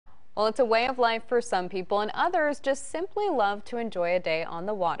Well, it's a way of life for some people, and others just simply love to enjoy a day on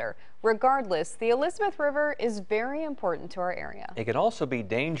the water. Regardless, the Elizabeth River is very important to our area. It can also be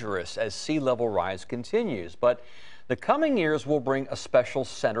dangerous as sea level rise continues, but the coming years will bring a special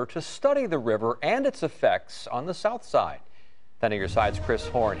center to study the river and its effects on the south side. 10 on your side's Chris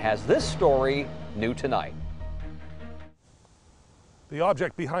Horne has this story new tonight. The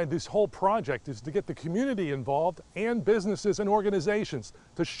object behind this whole project is to get the community involved and businesses and organizations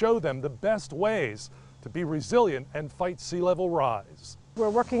to show them the best ways to be resilient and fight sea level rise. We're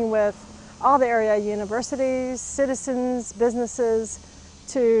working with all the area universities, citizens, businesses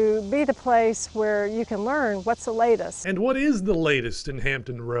to be the place where you can learn what's the latest. And what is the latest in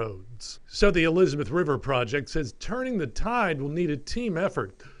Hampton Roads? So the Elizabeth River Project says turning the tide will need a team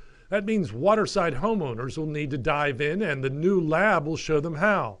effort. That means waterside homeowners will need to dive in, and the new lab will show them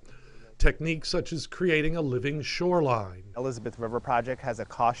how. Techniques such as creating a living shoreline. Elizabeth River Project has a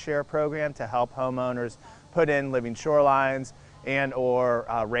cost share program to help homeowners put in living shorelines and or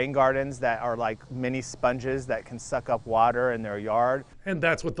rain gardens that are like mini sponges that can suck up water in their yard. And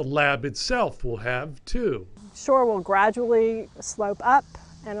that's what the lab itself will have too. Shore will gradually slope up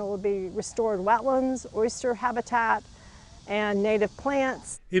and it will be restored wetlands, oyster habitat, and native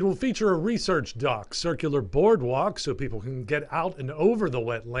plants. It will feature a research dock, circular boardwalk so people can get out and over the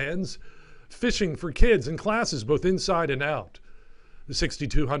wetlands, fishing for kids and classes both inside and out. The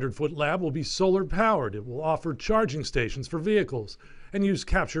 6,200-foot lab will be solar powered. It will offer charging stations for vehicles and use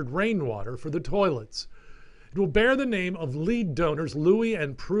captured rainwater for the toilets. It will bear the name of lead donors Louis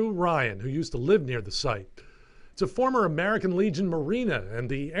and Prue Ryan, who used to live near the site. It's a former American Legion marina, and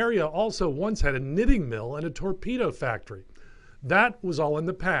the area also once had a knitting mill and a torpedo factory. That was all in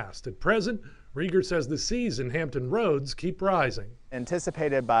the past. At present, Rieger says the seas in Hampton Roads keep rising.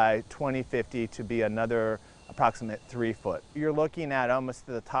 Anticipated by 2050 to be another approximate 3 foot. You're looking at almost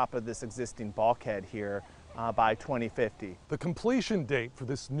to the top of this existing bulkhead here by 2050. The completion date for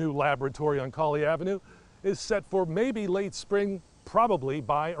this new laboratory on Colley Avenue is set for maybe late spring, probably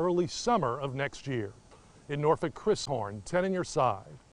by early summer of next year. In Norfolk, Chris Horne, 10 on your side.